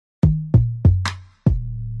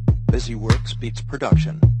Busy Works Beats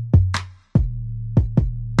production.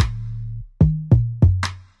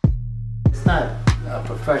 It's not a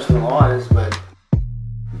professional artist, but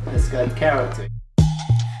it's got character.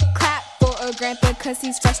 Clap for a grandpa cause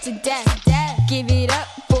he's fresh to death. Give it up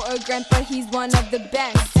for a grandpa, he's one of the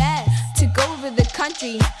best. Took over the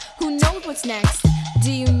country, who knows what's next?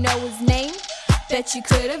 Do you know his name? Bet you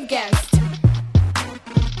could have guessed.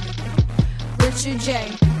 Richard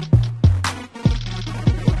J.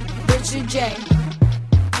 Richard J.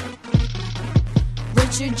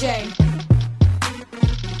 Richard J.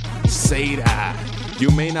 Say that. You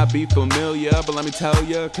may not be familiar, but let me tell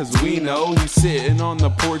ya, cause we know he's sitting on the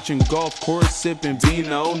porch and golf course sipping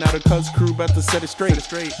vino. Now the cuz crew about to set it straight.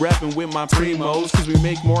 Rapping with my primos, cause we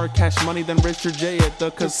make more cash money than Richard J at the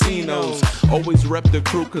casinos. Always rep the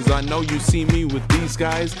crew, cause I know you see me with these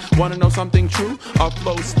guys. Wanna know something true? Our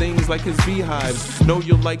flow stings like his beehives. Know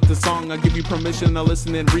you'll like the song, I give you permission to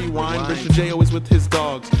listen and rewind. Richard J always with his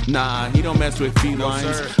dogs. Nah, he don't mess with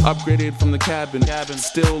felines. Upgraded from the cabin,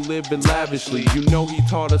 still living lavishly. You know he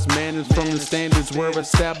taught us manners from the standards we're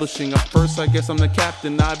establishing. Up first, I guess I'm the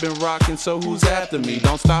captain. I've been rocking, so who's after me?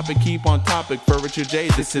 Don't stop and keep on topic. For Richard J,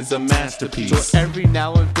 this is a masterpiece. So every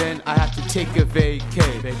now and then I have to take a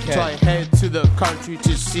vacay. So I head to the country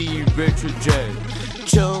to see Richard J.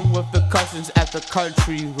 Chillin' with the cousins at the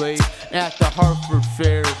country lake. And at the Hartford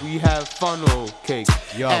Fair we have funnel cake.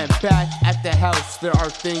 And back at the house there are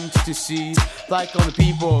things to see, like on the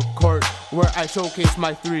people court where I showcase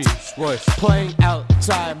my threes. Playing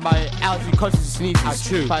outside my algae causes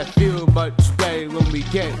sneezes. I feel much better when we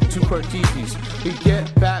get to Cortizes. We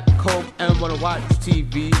get back home and wanna watch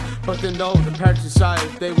TV, but then no, the parents decide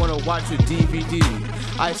they wanna watch a DVD.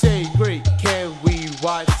 I say great, can we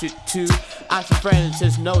watch it too? I ask a friend and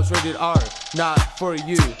says no, it's rated R, not for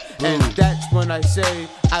you. And that's when I say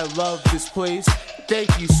I love this place.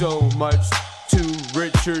 Thank you so much to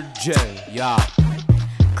Richard J.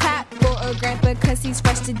 Clap for a grandpa cause he's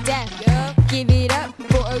fresh to death. Give it up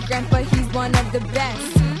for a grandpa, he's one of the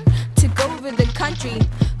best. Took over the country,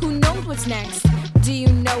 who knows what's next? Do you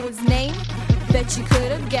know his name? Bet you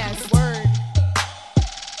could have guessed. Word.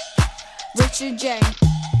 Richard J.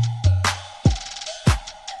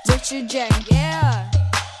 Richard J. Yeah.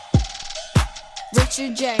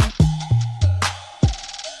 Richard J.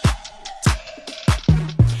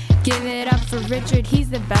 Give it up for Richard, he's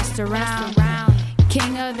the best around.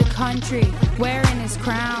 King of the country, wearing his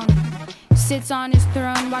crown. Sits on his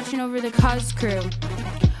throne, watching over the cuz crew.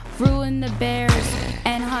 Ruling the bears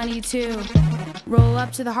and honey too. Roll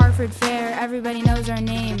up to the Hartford Fair, everybody knows our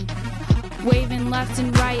name. Waving left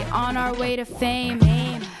and right on our way to fame.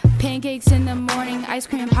 Pancakes in the morning, ice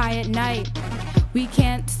cream pie at night. We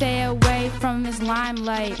can't stay away from his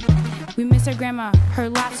limelight. We miss our grandma, her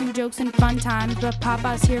laughs and jokes and fun times, but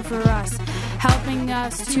Papa's here for us, helping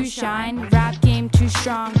us to shine. Rap game too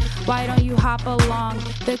strong, why don't you hop along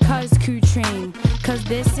the Cuz Crew train? Cause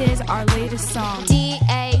this is our latest song.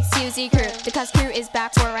 D-A-C-U-Z crew, the Cuz Crew is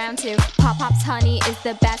back for round 2. Pop-Pop's honey is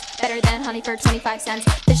the best, better than honey for 25 cents.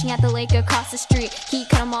 Fishing at the lake across the street, he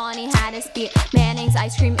cut 'em all and he had his beat. Mayonnaise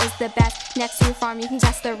ice cream is the best, next to your farm you can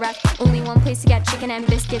test the rest. Only one place to get chicken and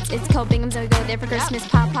biscuits, it's called Bingham's, and we go there for Christmas.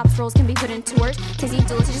 Pop-Pop's rolls can be put into words, tasty,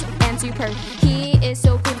 delicious, and superb. He is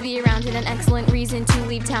so cool to be around and an excellent reason to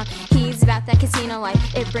leave town. He's about that casino life,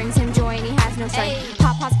 it brings him joy and he has no sight.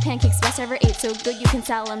 Pop-Pop's pancakes, best ever ate, so good you can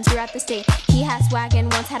sell them throughout the state. He has swag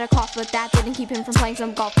and once had a cough, but that didn't keep him from playing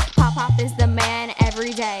some golf. Pop-Pop is the man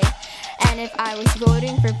every day, and if I was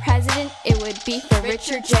voting for president, it would be for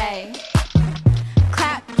Richard J.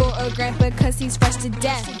 Clap for a grandpa cause he's fresh to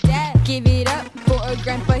death. Give it up for a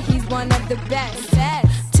grandpa, he's one of the best.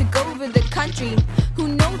 Took over the country, who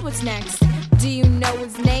knows what's next? Do you know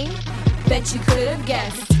his name? Bet you could have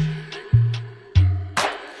guessed.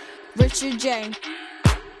 Richard J.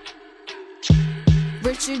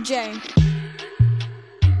 Richard J.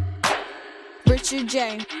 Richard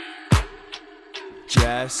J.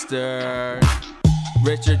 Jester.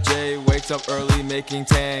 Richard J wakes up early making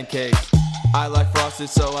pancakes. I like frosted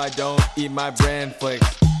so I don't eat my bran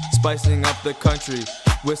flakes. Spicing up the country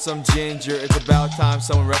with some ginger. It's about time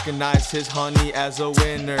someone recognized his honey as a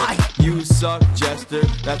winner. You suck, Jester,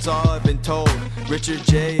 that's all I've been told. Richard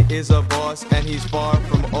J is a boss and he's far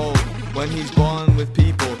from old. When he's ballin' with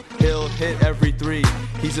people, he'll hit every 3.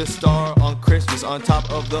 He's a star on Christmas on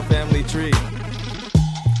top of the family tree.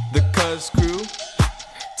 The Cuz Crew,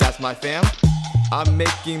 that's my fam. I'm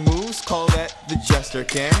making moves, call that the Jester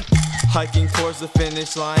Cam. Hiking towards the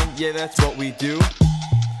finish line, yeah, that's what we do.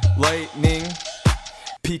 Lightning,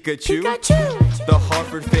 Pikachu. The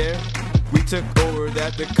Hartford Fair, We took over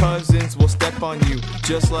that, the cousins will step on you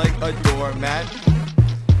just like a doormat.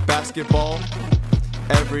 Basketball,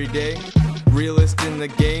 every day, realist in the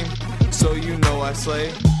game, so you know I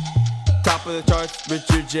slay. Top of the charts,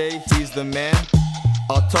 Richard J, he's the man.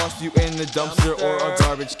 I'll toss you in the dumpster or a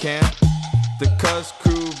garbage can. The Cuz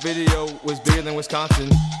Crew video was bigger than Wisconsin.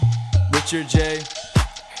 Richard J,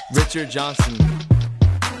 Richard Johnson.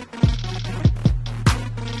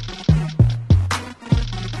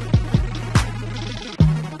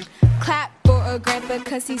 Clap for a grandpa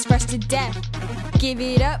cause he's fresh to death. Give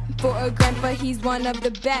it up for a grandpa, he's one of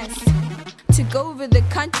the best. Took over the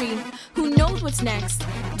country, who knows what's next?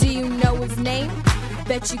 Do you know his name?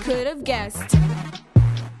 Bet you could have guessed.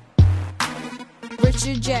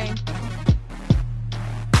 Richard J.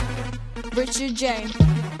 Richard J.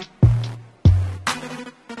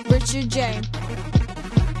 Richard J.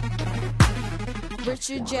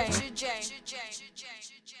 Richard J. Richard J.